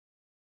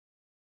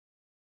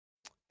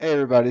Hey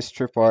everybody, it's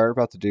Tripwire.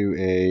 About to do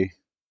a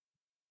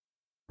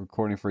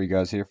recording for you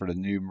guys here for the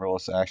new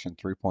Mirillis Action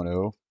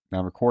 3.0. Now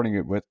I'm recording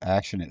it with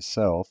Action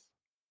itself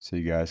so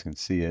you guys can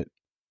see it.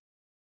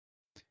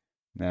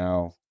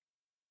 Now,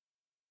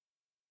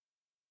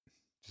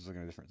 just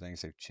looking at different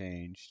things they've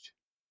changed.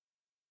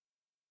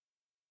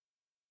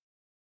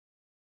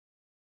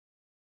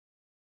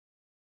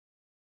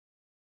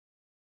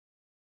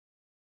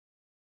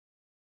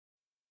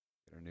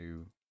 Got a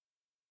new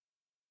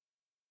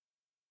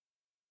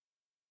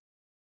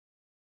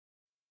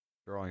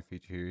drawing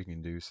feature here. You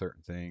can do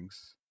certain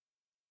things.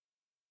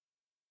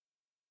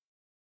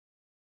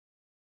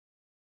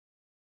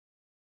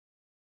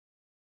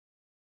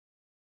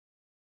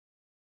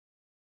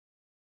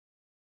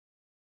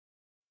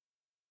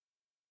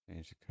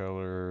 Change the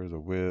color, the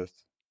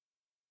width,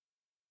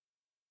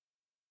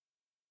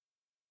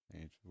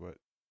 change what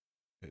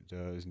it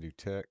does, new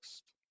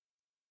text,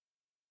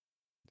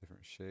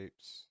 different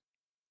shapes.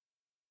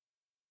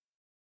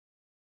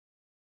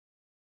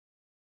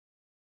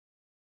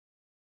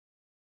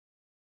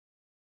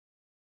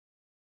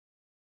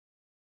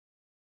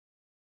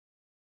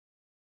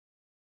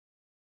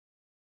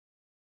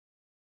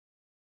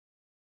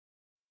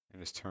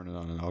 And just turn it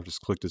on and I'll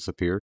just click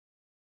disappear. Of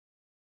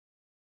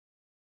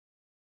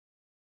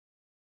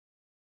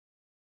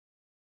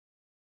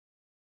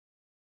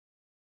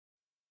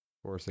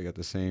course, they got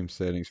the same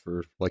settings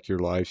for like your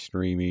live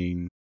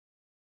streaming,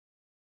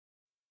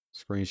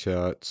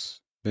 screenshots,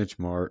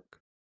 benchmark,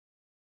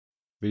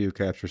 video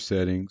capture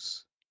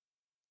settings.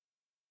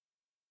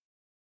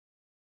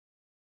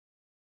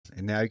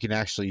 And now you can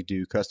actually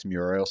do custom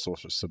URL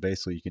sources. So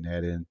basically you can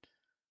add in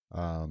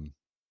um,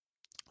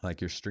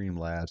 like your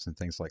Streamlabs and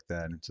things like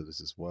that into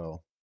this as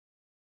well.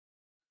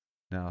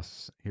 Now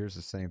here's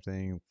the same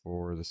thing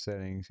for the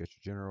settings. Got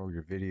your general,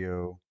 your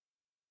video,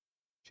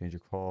 change your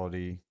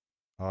quality,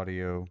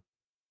 audio,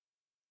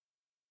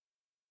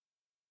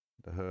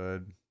 the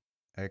HUD,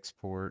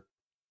 export,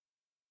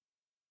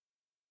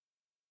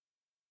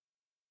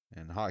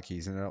 and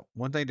hotkeys. And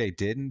one thing they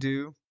didn't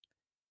do,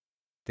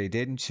 they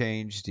didn't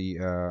change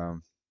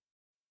the,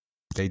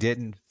 they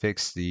didn't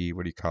fix the,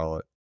 what do you call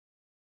it?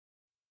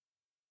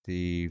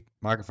 The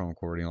microphone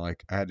recording.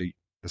 Like I had to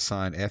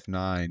assign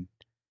F9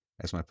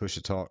 as my push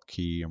to talk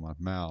key on my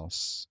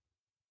mouse.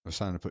 I was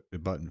trying to put the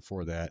button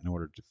for that in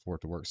order for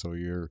it to work. So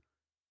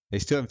they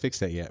still haven't fixed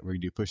that yet. Where you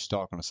do push to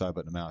talk on the side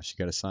button of the mouse, you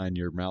got to assign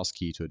your mouse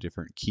key to a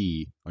different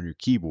key on your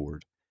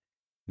keyboard,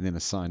 and then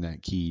assign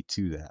that key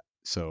to that.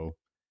 So,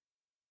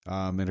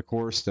 and of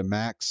course, the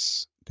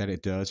max that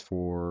it does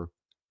for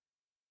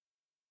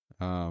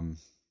um,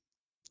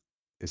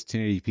 is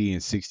 1080p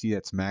and 60.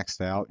 That's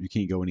maxed out. You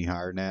can't go any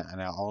higher than that.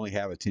 And I only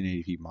have a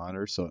 1080p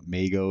monitor, so it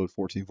may go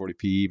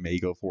 1440p, may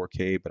go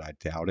 4K, but I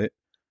doubt it.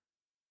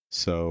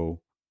 So,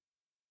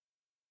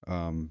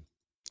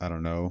 I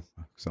don't know,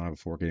 because I don't have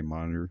a 4K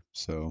monitor.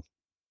 So,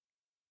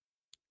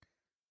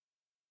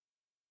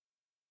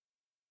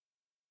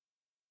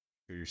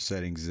 your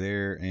settings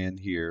there and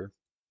here.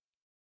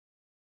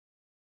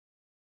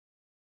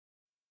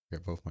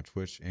 Got both my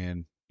Twitch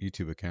and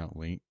YouTube account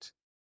linked.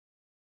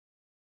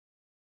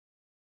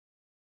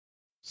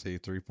 Say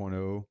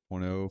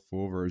 3.0.0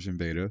 full version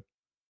beta.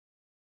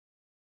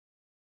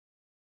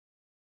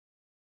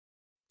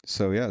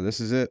 So yeah, this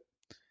is it.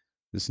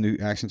 This new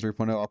Action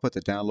 3.0. I'll put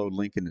the download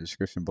link in the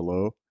description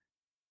below.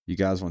 You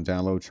guys want to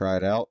download, try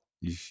it out.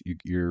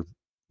 You're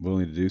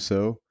willing to do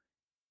so.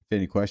 If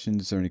any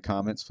questions or any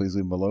comments, please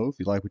leave them below. If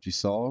you like what you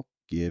saw,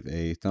 give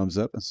a thumbs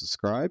up and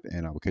subscribe,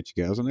 and I will catch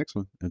you guys on the next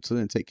one. Until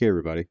then, take care,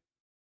 everybody.